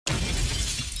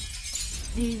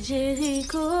DJ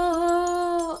RICO.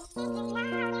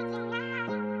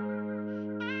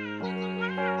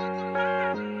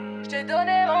 Je t'ai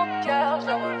donné mon cœur, je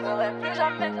le referai plus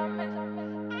jamais.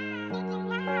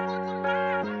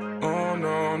 Oh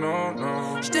non, non,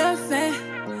 non. Je te fais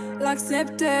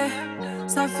l'accepter,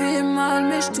 ça fait mal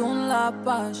mais je tourne la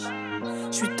page.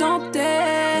 Je suis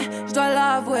tentée, je dois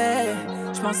l'avouer.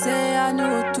 Je pensais à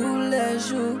nous tous les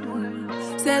jours.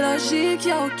 C'est logique,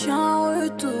 y'a aucun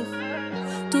retour.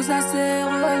 Tout ça c'est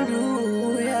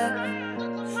relou, yeah.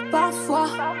 Parfois,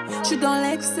 je suis dans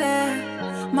l'excès.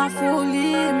 Ma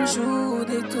folie me joue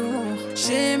des tours.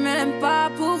 J'sais même pas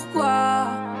pourquoi.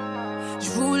 Je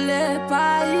voulais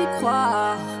pas y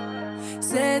croire.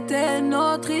 C'était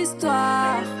notre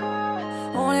histoire.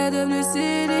 On est devenus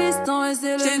si distants et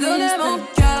c'est le mystère. J'ai donné mon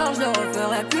cœur, je le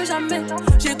referai plus jamais.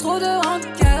 J'ai trop de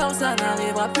rancœur, ça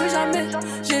n'arrivera plus jamais.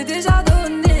 J'ai déjà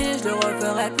donné, je le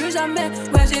referai plus jamais.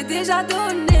 Ouais, j'ai déjà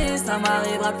donné, ça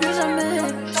m'arrivera plus jamais.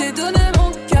 J'ai donné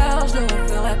mon cœur, je le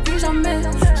referai plus jamais.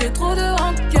 J'ai trop de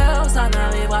rancœur, ça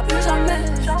n'arrivera plus jamais.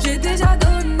 J'ai déjà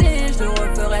donné, je le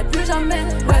referai plus jamais.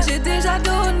 Ouais, j'ai déjà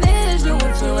donné, je le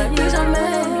referai plus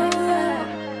jamais.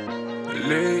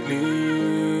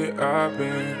 Lately, I've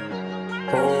been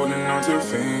holding on to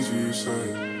things you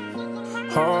said.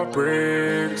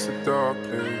 Heartbreak's a dark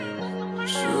place.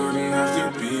 Shouldn't have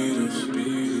to be this.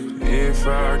 If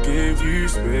I give you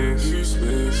space,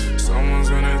 someone's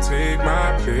gonna take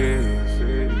my place.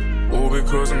 All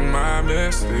because of my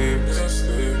mistakes.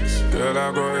 Girl,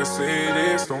 I gotta say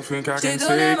this, don't think I can take this. J'ai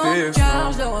donné mon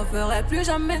cœur, je le referai plus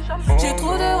jamais. J'ai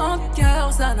trop de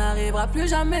rancœur, ça n'arrivera plus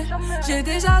jamais. J'ai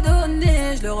déjà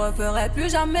donné, je le referai plus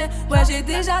jamais. Ouais, j'ai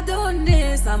déjà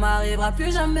donné, ça m'arrivera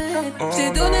plus jamais.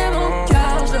 J'ai donné mon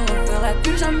cœur, je le referai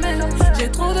plus jamais.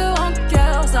 J'ai trop de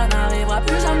rancœur, ça n'arrivera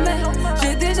plus jamais.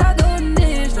 J'ai déjà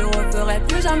donné, je le referai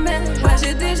plus jamais. Ouais,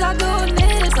 j'ai déjà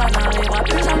donné, ça n'arrivera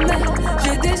plus jamais.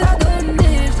 J'ai déjà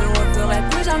donné, je le referai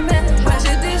plus jamais. Ouais,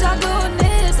 j'ai déjà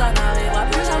donné, ça n'arrivera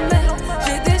plus jamais.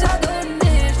 J'ai déjà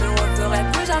donné, je le referai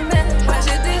plus jamais. Ouais,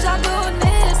 j'ai déjà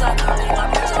donné, ça n'arrivera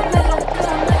plus jamais.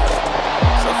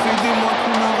 Ça fait des mois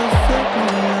qu'on a refait mon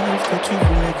rêve. Toi tu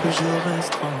voulais que je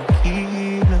reste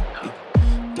tranquille.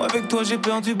 Moi avec toi j'ai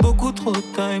perdu beaucoup trop de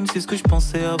time. C'est ce que je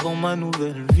pensais avant ma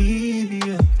nouvelle vie.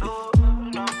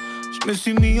 Je me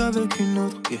suis mis avec une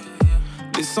autre.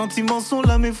 Les sentiments sont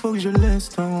là mais faut que je laisse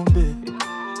tomber.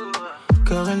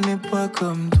 Car elle n'est pas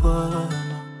comme toi,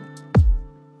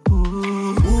 non.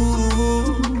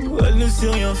 Elle ne sait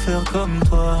rien faire comme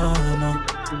toi, non.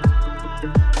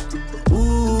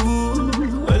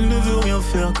 Elle ne veut rien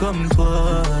faire comme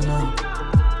toi, non.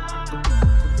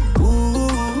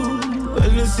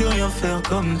 Elle ne sait rien faire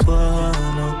comme toi,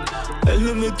 non. Elle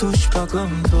ne me touche pas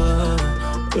comme toi.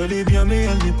 Elle est bien mais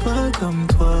elle n'est pas comme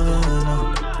toi,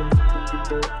 non.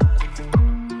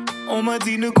 On m'a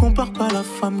dit ne compare pas la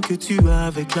femme que tu as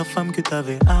avec la femme que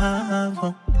t'avais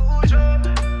avant.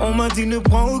 On m'a dit ne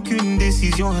prends aucune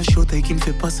décision à chaud et qui ne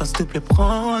fait pas ça, s'il te plaît,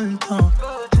 prends le temps.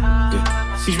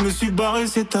 Si je me suis barré,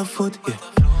 c'est ta faute.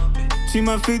 Tu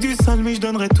m'as fait du sale, mais je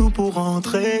donnerai tout pour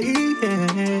rentrer.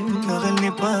 Car elle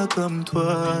n'est pas comme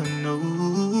toi, non.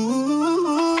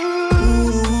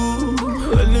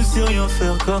 Elle ne sait rien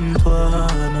faire comme toi,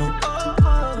 non.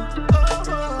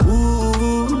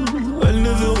 Elle ne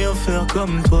veut rien faire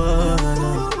comme toi,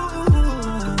 non.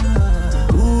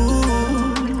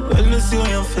 Elle ne sait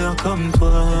rien faire comme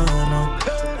toi, non.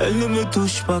 Elle ne me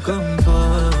touche pas comme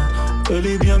toi. Elle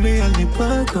est bien mais elle n'est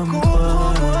pas comme toi.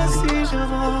 Comprends-moi si je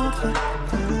rentre.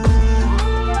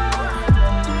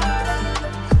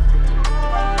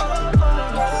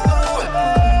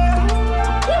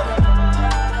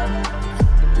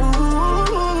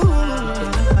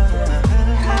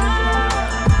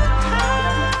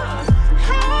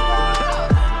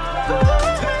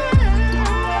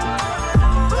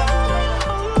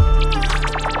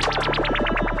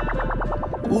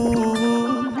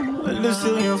 Elle ne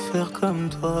sait rien faire comme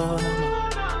toi.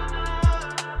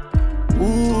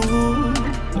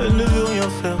 Elle ne veut rien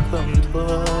faire comme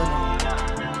toi.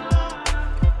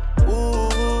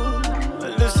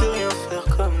 Elle ne sait rien faire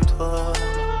comme toi.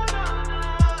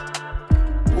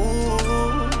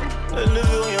 Elle ne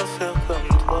veut rien faire comme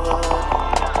toi.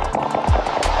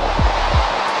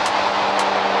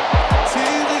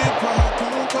 Tiré par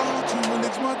ton corps, tu mon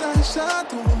ex m'attache à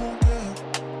ton cœur.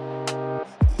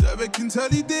 Avec une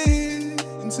seule idée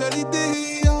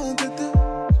en tête.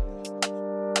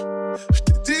 Je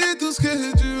t'ai dit tout ce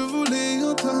que tu voulais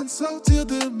entendre sortir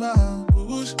de ma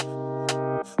bouche.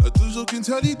 Toujours qu'une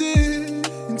seule idée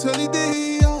en tête.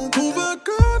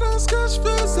 Convaincant dans ce que je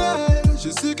faisais. Je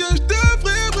sais que je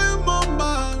devrais vraiment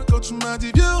mal quand tu m'as dit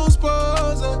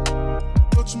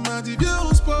m'as dit viens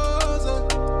on se pose.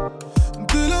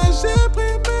 De là j'ai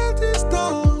pris mes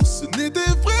distances. Ce n'était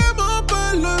vraiment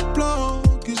pas le plan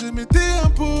que je m'étais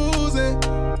imposé.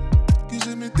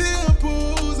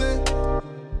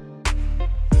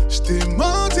 Je t'ai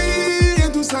menti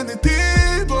et tout ça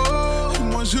n'était beau.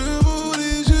 Moi je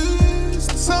voulais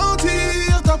juste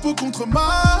sentir ta peau contre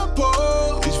ma peau.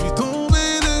 Et je suis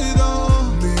tombé dedans.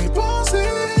 Mes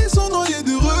pensées sont noyées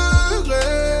de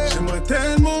regrets. J'aimerais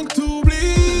tellement que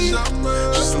t'oublies.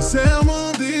 Jamais. Je suis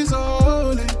sincèrement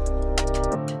désolé.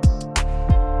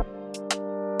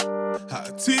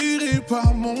 Attiré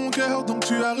par mon cœur, donc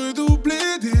tu as redoublé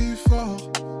d'efforts.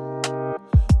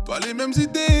 Pas les mêmes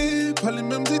idées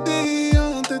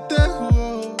en tête.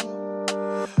 Oh.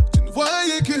 Tu ne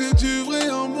voyais que du vrai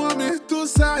en moi, mais tout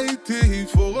ça a été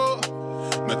faux.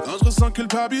 Maintenant je ressens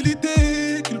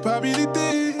culpabilité.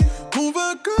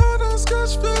 Convaincant dans ce que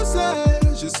je faisais.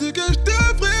 Je sais que je te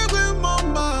ferais vraiment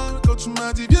mal. Quand tu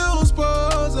m'as dit viens on se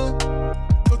pose.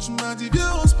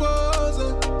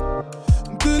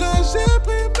 De là j'ai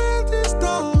pris mes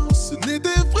distances. Ce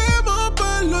n'était vraiment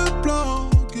pas le plan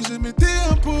que je m'étais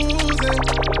imposé.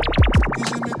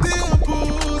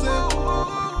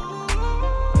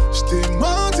 Je t'ai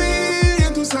menti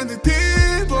et tout ça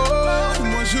n'était beau.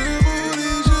 Moi je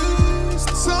voulais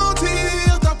juste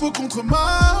sentir ta peau contre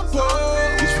ma peau.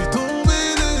 Et je suis tombé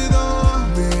dedans.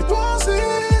 Mes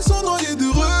pensées sont noyées de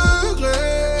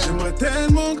regrets. J'aimerais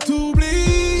tellement que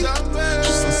t'oublies. Je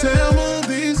suis sincèrement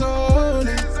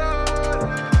désolé.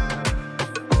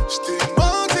 Je t'ai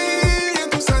menti et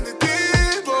tout ça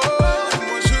n'était beau.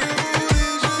 Moi je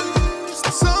voulais juste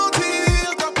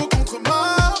sentir ta peau contre ma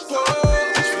peau.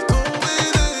 Je suis tombé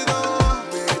dedans.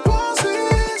 Mes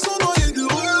pensées sont noyées de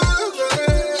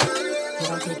regrets.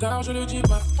 Pas très tard, je le dis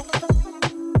pas.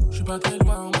 Je suis pas très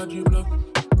loin en bas du bloc.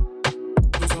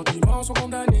 Mes sentiments sont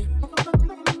condamnés.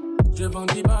 Je vends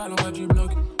 10 balles en bas du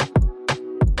bloc.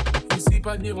 Ici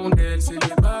pas d'hirondelle, c'est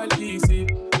les balles ici.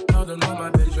 Pardonne-moi ma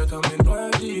belle, je t'emmène loin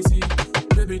d'ici.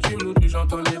 Le bitume nous tue,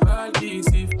 j'entends les balles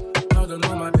ici.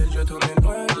 Pardonne-moi ma belle, je t'emmène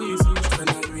loin d'ici. Je traîne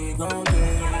la nuit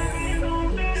gantée.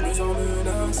 Je me sens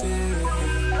menacé.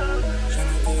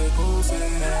 J'aime tes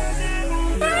conseils.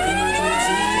 Énergie,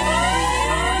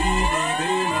 jolie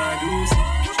bébé ma douce.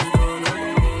 Je te donnerai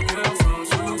mon cœur sans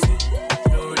souci.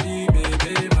 Jolie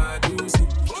bébé ma douce.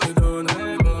 Je te donnerai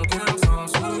mon cœur sans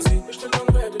souci. Je te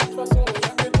donnerai de toute façon,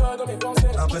 y'a que toi dans mes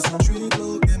pensées. L'impression que je suis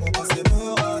bloqué, mon passé me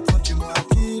rate. Toi tu m'as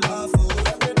pris la faute.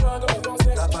 Y'a que toi dans mes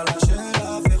pensées. T'as pas lâché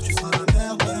l'affaire, tu seras la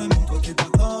merde même. Toi qui es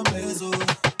pas comme les autres.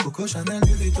 Coco Chanel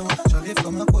du Vuitton, j'arrive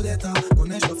comme un coup d'état. Mon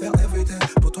nez, je peux faire everything.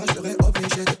 Pour toi, je serais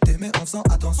obligé de t'aimer en faisant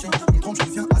attention. On me trompe, je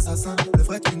deviens assassin. Le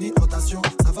vrai est une rotation,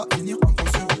 ça va finir en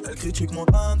tension. Elle critique mon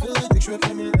train de vie, dit que je suis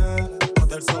criminel. Quand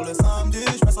elle sort le samedi,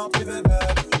 je me sens privé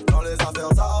belle. Dans les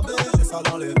affaires arbées, j'ai ça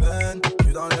dans les veines. Je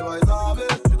suis dans les vrais arbées,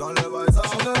 je suis dans les vrais arbées. Je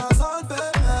suis dans la zone bébé,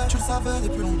 tu le savais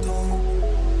depuis longtemps.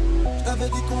 Je t'avais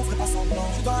dit qu'on ferait pas semblant.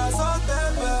 Je suis dans la zone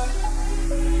bébé,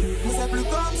 mais c'est plus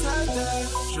comme c'était.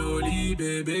 Jolie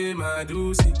bébé ma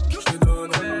douce, je te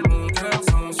donnerai mon cœur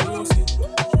sans souci.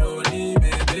 Jolie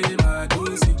bébé ma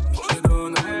douce, je te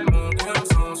donnerai mon cœur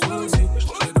sans souci. Je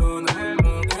te donnerai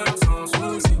mon cœur sans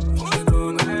souci. Je te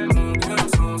donnerai mon cœur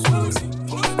sans souci.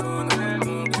 Je te donnerai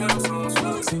mon cœur sans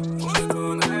souci. Je te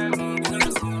donnerai mon cœur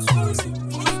sans souci.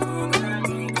 Je te donnerai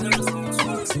mon cœur sans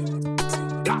souci.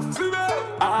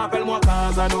 Appelle-moi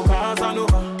Casanova.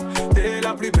 T'es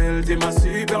la plus belle, t'es ma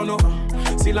supernova.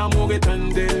 Si l'amour est un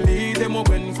délit, t'es mon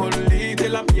bonne folie, t'es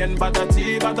la mienne,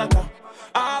 patati patata.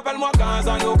 Appelle-moi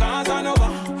Casanova.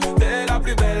 T'es la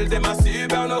plus belle, t'es ma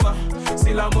supernova.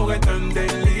 Si l'amour est un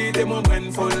délit, t'es mon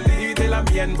bonne folie, t'es la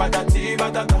mienne, patati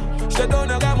patata. Je te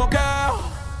donnerai mon cœur,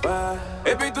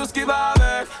 ouais. Et puis tout ce qui va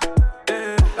avec.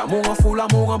 L'amour en fou,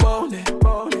 l'amour en borné.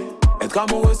 Être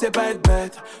amoureux, c'est pas être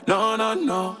bête.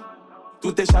 Non.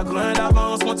 Tous tes chagrins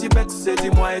d'avance, mon tipette, c'est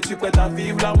dis-moi, es-tu prête à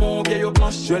vivre l'amour vieille aux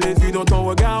planches? Je l'ai vu dans ton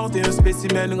regard, t'es un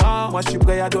spécimen rare. Moi je suis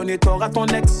prêt à donner tort à ton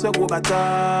ex, gros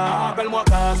bâtard. Appelle-moi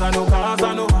Casanova.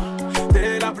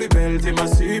 T'es la plus belle, t'es ma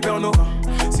supernova.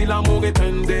 Si l'amour est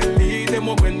un délit, t'es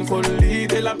mon bonne folie,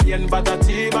 t'es la mienne,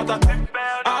 patati patata.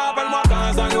 Appelle-moi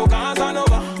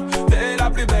Casanova. T'es la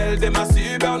plus belle, t'es ma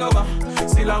supernova.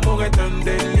 Si l'amour est un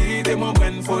délit, t'es mon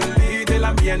bonne folie, t'es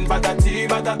la mienne, patati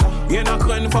patata. Rien à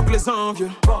craindre, fuck les envieux.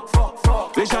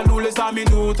 Les jaloux, les amis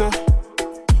doutent.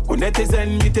 Connais tes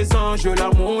ennemis, tes enjeux.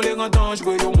 L'amour les rend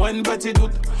dangereux, y'a moins de petits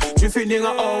doutes. Tu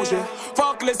finiras hors jeu.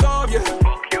 Fuck les envieux.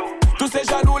 Tous ces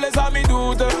jaloux, les amis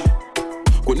doutent.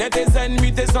 Connais tes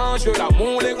ennemis, tes enjeux.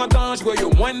 L'amour les rend dangereux,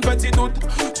 y'a moins de petits doutes.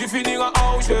 Tu finiras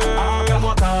hors jeu.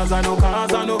 Appelle-moi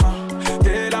Casanova.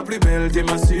 T'es la plus plus belle, t'es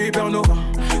ma supernova.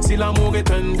 Si l'amour est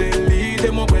un délit,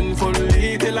 t'es mon bonne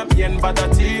folie, t'es la mienne,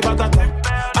 patati patata.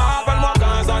 Appelle-moi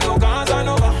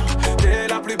Casanova, t'es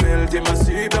la plus belle, t'es ma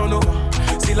supernova.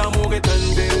 Si l'amour est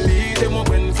un délit, t'es mon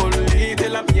bonne folie, t'es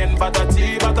la mienne,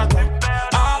 patati patata.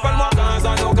 Appelle-moi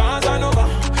Casanova,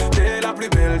 t'es la plus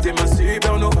belle, t'es ma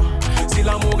supernova. Si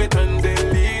l'amour est un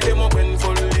délit, t'es mon bonne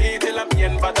folie, t'es la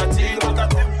mienne, patati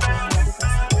patata.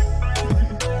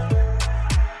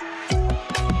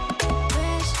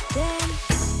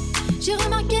 J'ai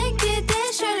remarqué que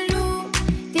t'étais chelou.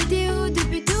 T'étais où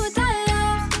depuis tout à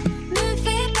l'heure? Me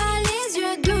fais pas les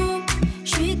yeux doux.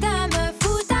 J'suis ta meuf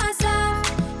ou ta sœur.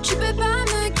 Tu peux pas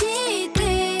me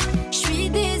quitter.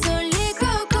 J'suis désolée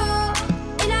Coco.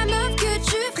 Et la meuf que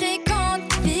tu fréquentes,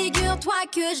 figure-toi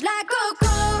que je la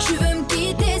coco. Tu veux me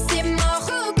quitter, c'est mort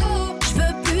Coco.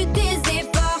 J'veux plus tes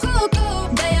efforts Coco.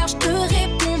 D'ailleurs j'te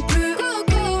réponds plus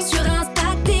Coco. Sur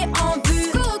Insta t'es en vue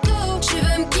Coco. Tu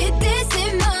veux me quitter,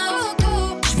 c'est mort.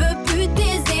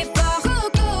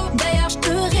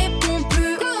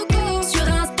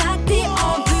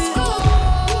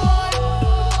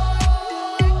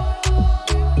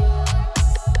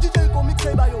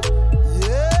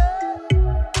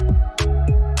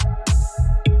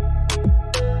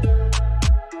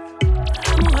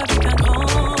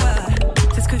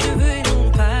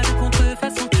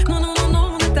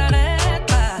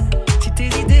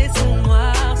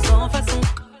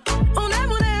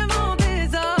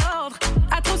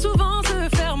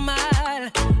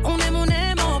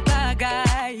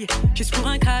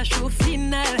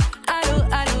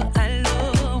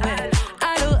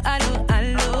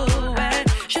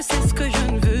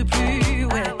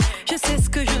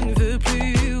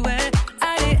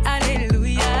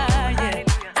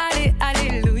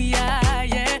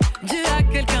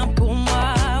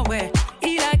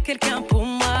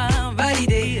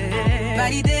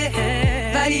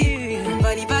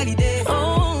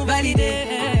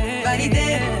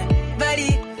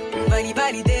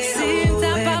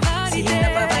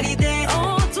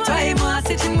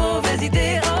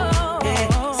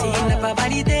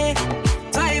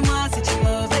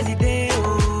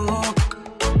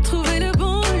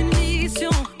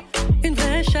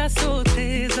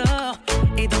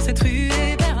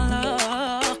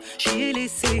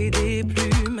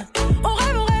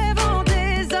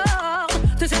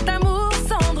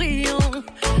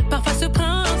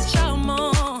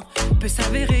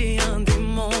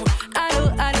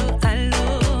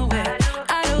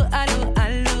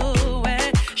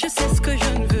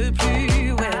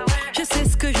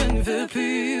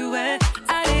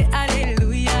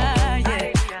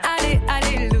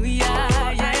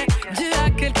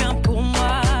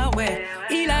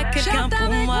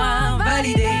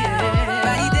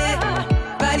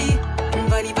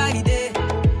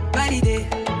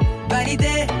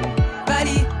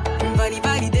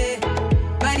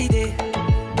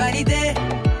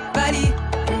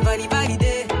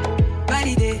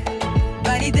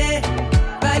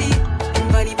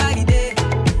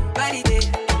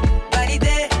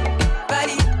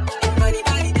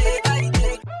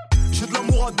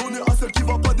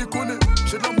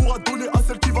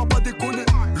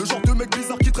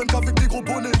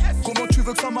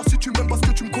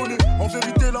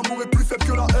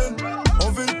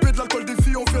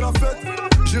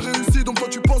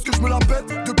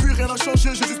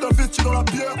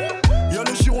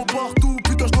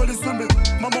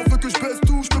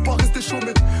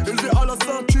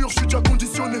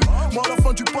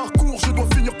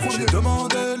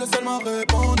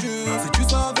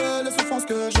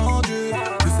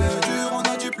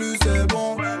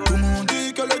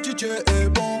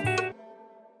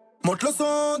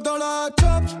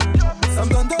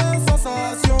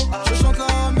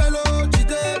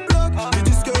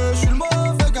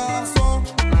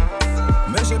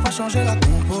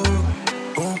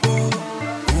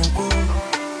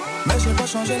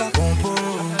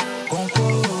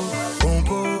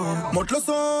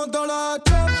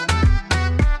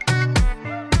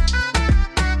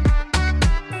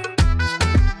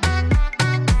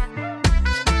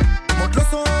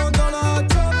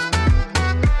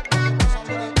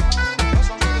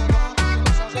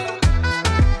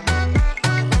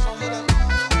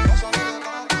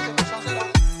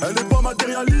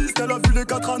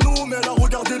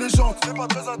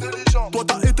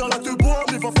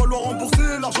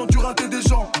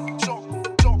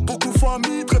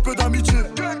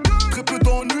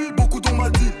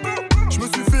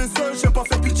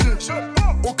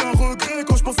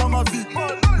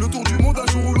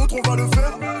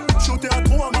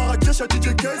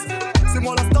 C'est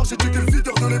moi la star, j'ai tué le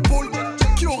leader de l'épaule.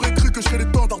 Qui aurait cru que je serais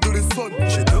l'étendard de l'Essonne?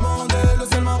 J'ai demandé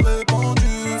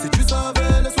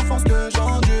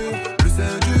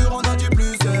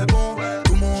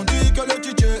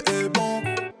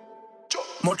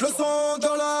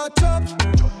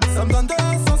ça me donne des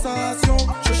sensations.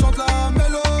 Je chante la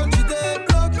mélodie des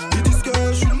blocs. Ils disent que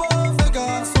je suis le mauvais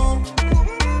garçon,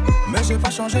 mais j'ai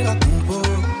pas changé la compo.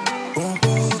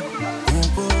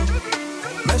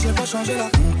 Mais j'ai pas changé la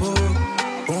compo.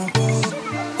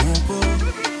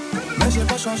 Mais j'ai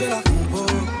pas changé la compo.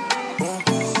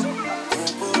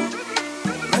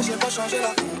 Mais j'ai pas changé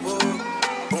la compo.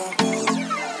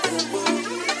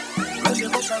 Mais j'ai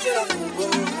pas changé la compo.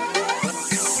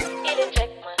 Il est check,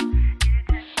 man.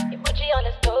 Emoji on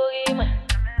the story, man.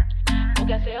 Pour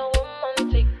casser un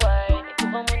romantic boy. Et pour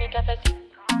un Monica facile.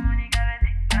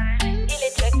 Il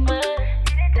est check, man.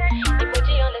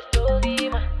 Emoji on the story,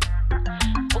 man.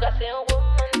 Pour casser un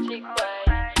romantic boy.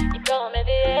 Il pleure en mes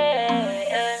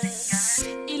DM.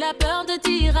 Il a peur de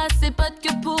dire à ses potes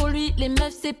que pour lui, les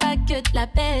meufs c'est pas que de la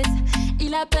baisse.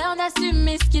 Il a peur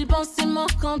d'assumer ce qu'il pense, c'est mort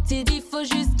quand il dit faut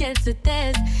juste qu'elle se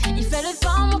taise. Il fait le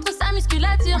fort, montre sa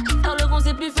musculature. Faire le rond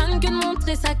c'est plus fun que de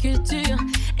montrer sa culture.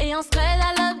 Et on se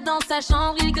à l'op dans sa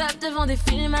chambre, il gobe devant des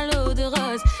films à l'eau de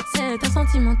rose. C'est un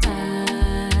sentimental,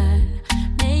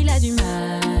 mais il a du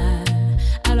mal.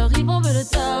 Alors il bombe le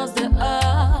torse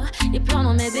dehors, il pleure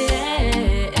dans mes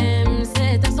DM.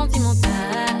 C'est un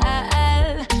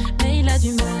sentimental, mais il a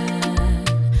du mal.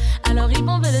 Alors il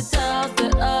bombe le torse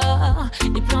dehors,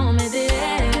 il pleure dans mes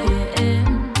DM.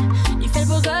 Il fait le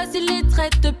beau gosse, il les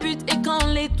traite de pute. Et quand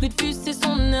les tweets fusent, c'est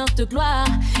son heure de gloire.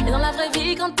 Et dans la vraie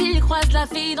vie, quand il croise la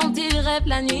fille dont il rêve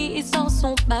la nuit, il sort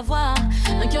son bavoir.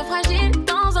 Un cœur fragile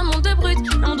dans un monde de brut,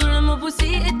 un d'où le mot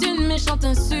poussi est une méchante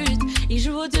insulte. Il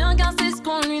joue au dur car c'est ce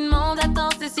qu'on lui demande.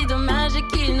 Attends, c'est si dommage et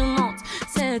qu'il nous mente.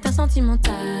 C'est un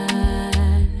sentimental,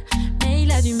 mais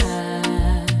il a du mal.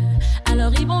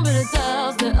 Alors il bombe le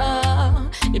torse dehors,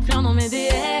 il pleure dans mes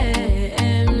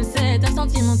DM. C'est un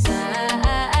sentimental,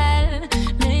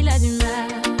 mais il a du mal.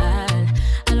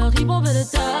 Alors il bombe le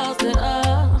torse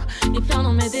dehors, il pleure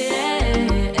dans mes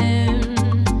DM.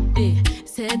 Et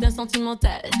c'est un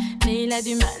sentimental, mais il a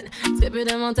du mal. Très peu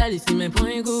de mental, ici mes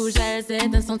points couchés.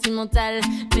 C'est un sentimental,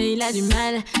 mais il a du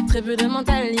mal. Très peu de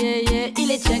mental, yeah yeah. Il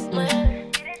est check, man.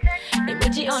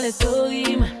 Emoji on les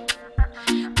stories, man.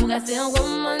 Pour casser un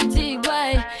romantic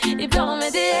boy, il pleure en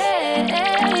mes DM.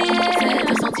 C'est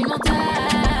un sentimental,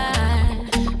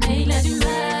 mais il a du mal.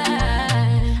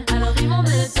 Alors il monte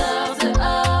le torse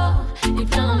dehors, il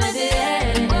pleure en mes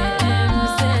DM.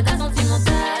 C'est un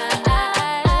sentimental,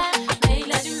 mais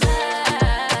il a du mal.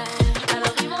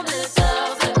 Alors il monte le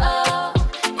torse dehors,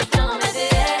 il pleure en mes DM.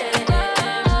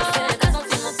 C'est un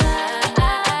sentimental,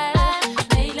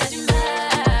 mais il a du mal.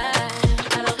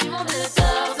 Alors il monte le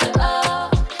torse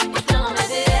dehors.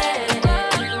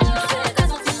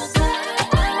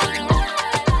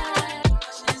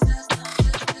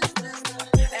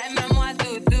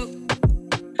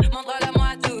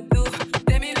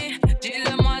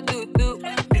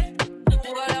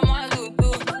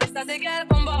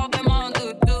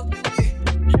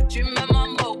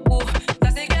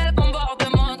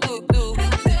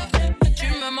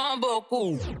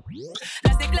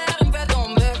 Là c'est clair, il me fait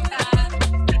tomber.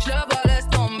 Je le vois, laisse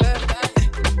tomber.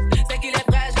 C'est qu'il est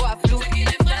frais, je vois flou.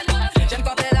 J'aime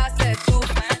quand t'es là, c'est tout.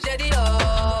 J'ai dit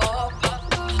oh,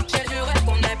 j'ai juré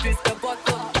qu'on est plus que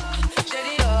poteau. J'ai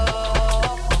dit oh,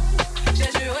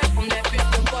 j'ai juré qu'on est plus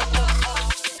que poteau.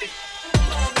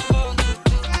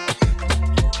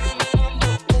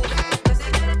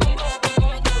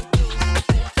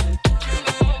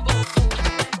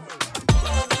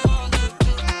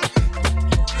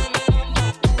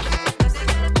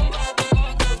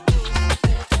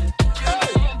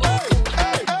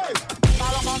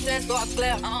 Sois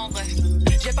clair, en vrai.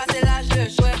 J'ai passé l'âge de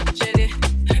jouer, j'ai dit.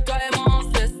 Toi et moi on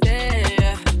se sait.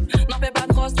 N'en fais pas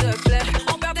trop, s'il te plaît.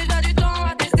 On perd déjà du temps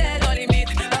à tester nos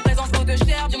limites. La présence coûte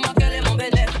cher, dis-moi quel est mon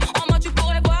bénéfice. En moi tu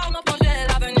pourrais voir nos projets,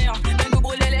 l'avenir. Mais nous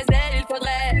brûler les ailes, il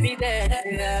faudrait éviter.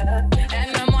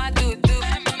 Aime-moi doudou,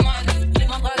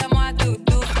 montre-le-moi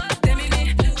doudou. T'es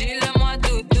mimi, dis-le-moi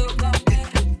doudou.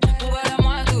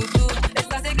 Prouve-le-moi doudou. Et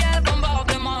ça c'est quel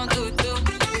comportement doudou.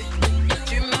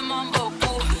 Tu me mens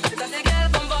beaucoup. Ça c'est quel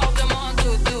comportement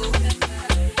doudou.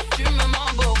 Tu me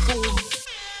mens beaucoup.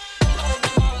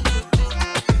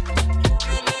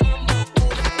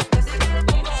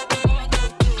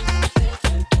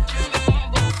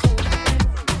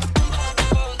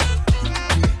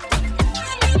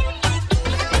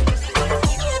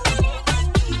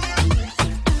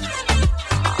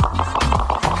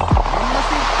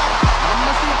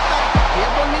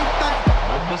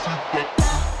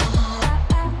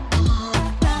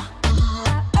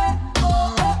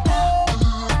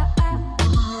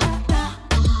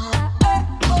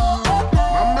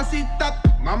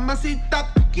 Mamacita,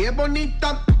 qué bonita.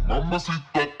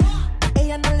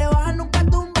 Ella no le va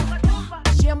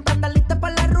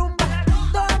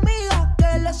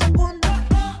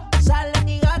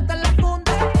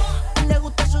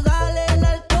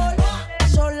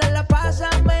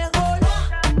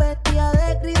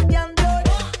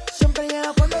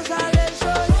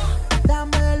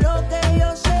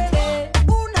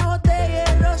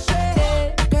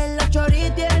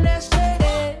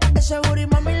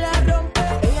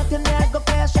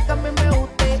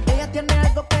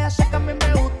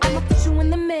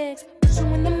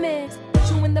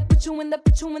put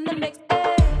you in the mix.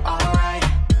 Hey. Alright,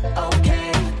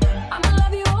 okay. I'ma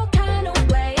love you all kind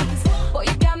of ways. Boy,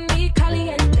 you got me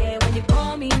caliente when you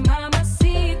call me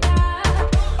mamacita.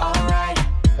 Alright,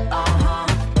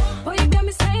 Boy, you got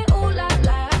me saying ooh la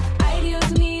la. Ay,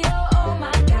 Dios mío, oh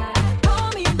my God.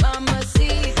 Call me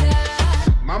mamacita.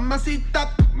 Mamacita,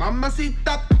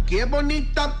 mamacita, qué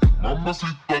bonita.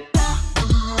 Mamacita.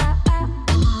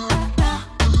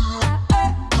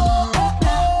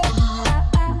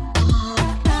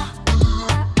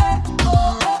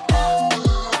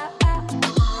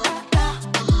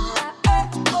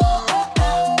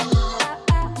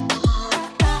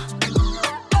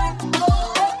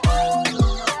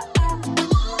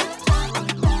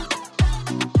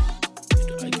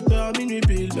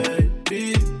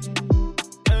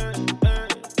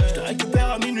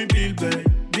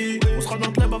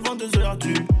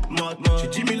 J'ai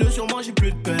 10 000 sur moi, j'ai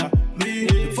plus de permis.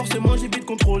 Forcément, j'ai vite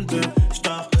contrôle de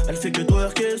star. Elle fait que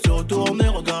twerker, se retourner,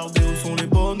 regarder où sont les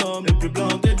bonhommes les plus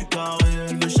blindés du carré.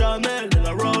 Elle veut Chanel et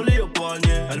la Rowley au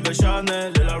poignet. Elle veut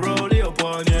Chanel et la Rowley au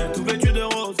poignet. Tout vêtu de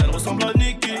rose, elle ressemble à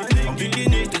Nicki. En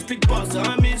bikini, je t'explique pas, c'est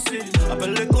un missile.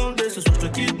 Appelle les condés, ce soir je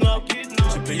te kidnappe.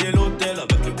 J'ai payé l'hôtel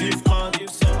avec le beef crade.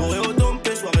 Bourré au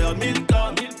dompé, soirée à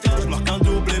 1000K. Je marque un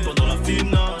doublé pendant la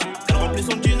finale. Elle remplit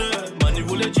son dîner, Mani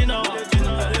voulait Gina.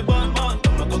 Elle est bonne, man,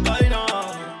 comme la cocaïna.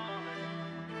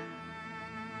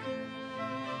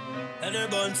 Elle est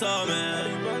bonne sa mère.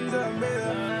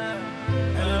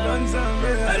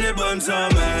 Elle est bonne sa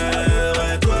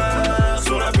mère. Et toi,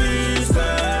 sur la piste,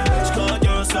 j'craque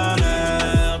un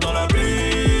salaire. Dans la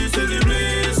pluie, c'est du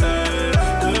bliss.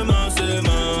 Demain c'est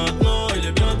maintenant, il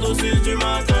est bientôt 6 du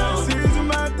matin.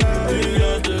 Il y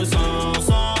a 200,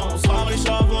 on sera riche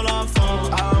avant la fin.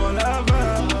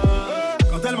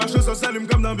 Quand elle marche, ça s'allume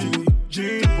comme dans Billie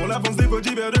Jean. Pour l'avance des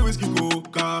body verre de whisky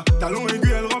coca. Talon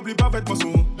aigu, elle remplit parfaitement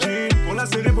son jean. Pour la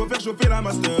serrer, faut faire chauffer la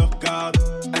Mastercard.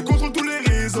 Elle contrôle tous les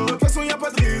réseaux, de toute façon y'a pas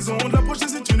de raison de l'approcher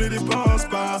si tu ne dépenses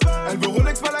pas. Elle veut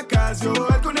Rolex, pas la Casio,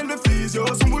 elle connaît le physio.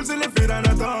 Son boule c'est l'effet d'un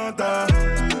attentat.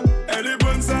 Elle est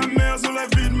bonne sa mère sur la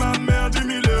vie de ma mère. 10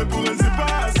 000 pour elle c'est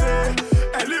pas assez.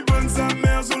 Elle est bonne sa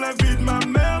mère sur la vie de ma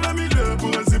mère. 20 000 pour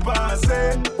elle c'est pas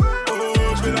assez.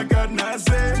 Oh je vais la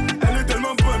cadenasser. Elle est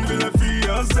tellement bonne, je vais la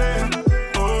fiancer.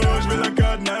 Oh je vais la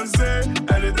cadenasser.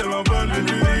 Elle est tellement bonne, je vais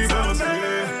lui divorcer.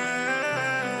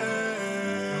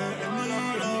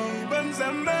 Bonne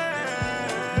sa mère.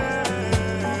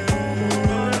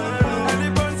 Elle est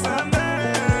bonne sa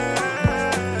mère.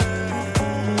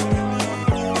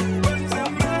 Bonne sa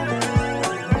mère.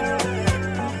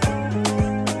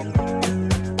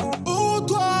 Oh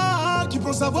toi qui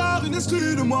penses avoir une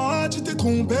exclue de moi, tu t'es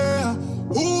trompé.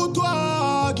 Oh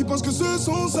toi qui penses que ce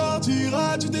son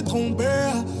sortira, tu t'es trompé.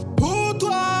 Oh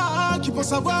toi qui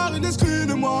penses avoir une exclue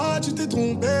de moi, tu t'es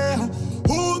trompé.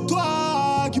 Oh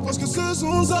toi qui penses que ce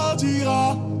son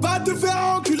sortira, va te faire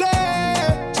enculer.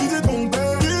 Tu t'es trompé,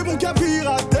 t'es bon qu'à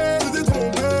pirater. Tu t'es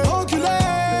trompé, enculé.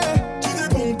 Tu t'es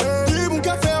trompé, t'es bon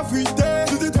qu'à faire fuiter.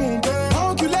 Tu t'es trompé,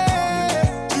 enculé.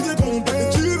 Tu t'es trompé,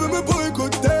 tu veux me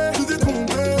boycotter. Tu t'es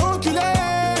trompé, enculé.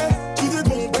 Tu t'es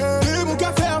trompé, t'es bon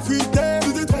qu'à faire fuiter.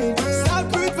 Tu t'es trompé, sale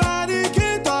pute va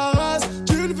niquer ta race.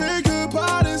 Tu ne fais que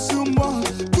parler sur moi.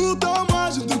 Pourtant moi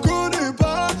je ne te connais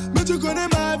pas, mais tu connais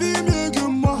ma vie mieux que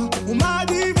moi. On m'a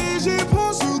dit VG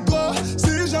prends sur toi.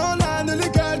 Ces gens-là ne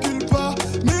les calculent pas,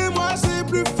 mais moi c'est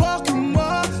plus fort que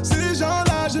moi. Ces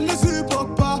gens-là je ne les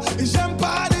supporte pas. Et j'aime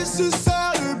pas les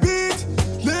suceurs de bite,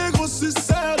 les gros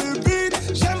suceurs de bite.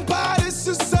 J'aime pas les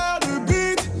suceurs de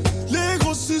bite, les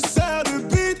gros suceurs de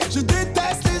bite. Je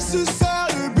déteste les suceurs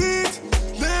de bite,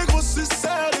 les gros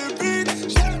suceurs de bite.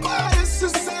 J'aime pas les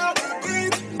suceurs de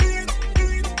bite.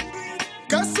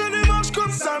 Casse les manches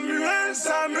comme Samuel,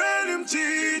 Samuel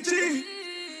Umtiti.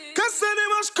 Casse les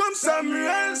manches comme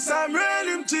Samuel, Samuel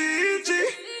Umtiti.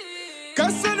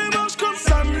 Casse les manches comme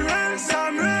Samuel,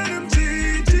 Samuel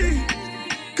Umtiti.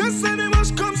 Casse les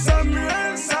manches comme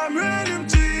Samuel, Samuel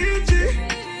Umtiti.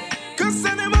 Casse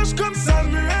les manches comme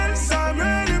Samuel,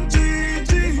 Samuel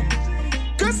Umtiti.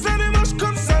 Casse les manches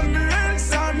comme Samuel,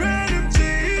 Samuel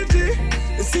Umtiti.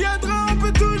 Et s'il y a trop, on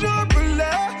peut toujours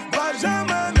appeler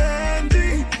Benjamin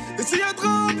Mendy. Et s'il y a trop,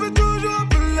 on peut toujours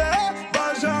appeler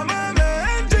Benjamin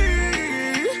Mendy.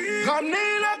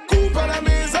 Ramenez la coupe à la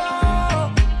maison.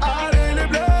 Allez les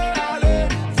bleus, allez.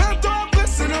 20 ans après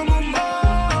c'est le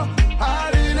moment.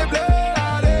 Allez les bleus,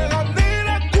 allez. Ramenez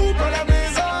la coupe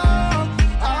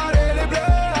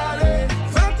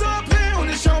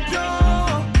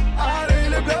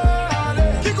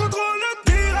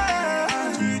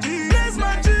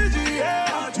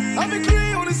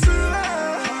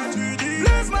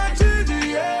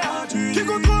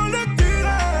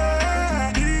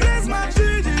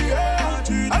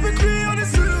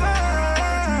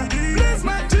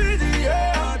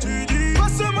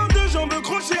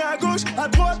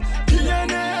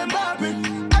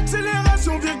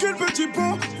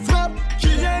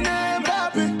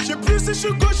si je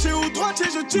suis gaucher ou droitier,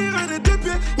 je tire des deux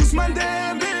pieds. Ousmane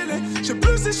Dembélé. Je sais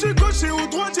plus si je suis gaucher ou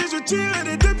droitier, je tire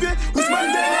des deux pieds. Ousmane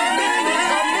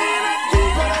Dembélé.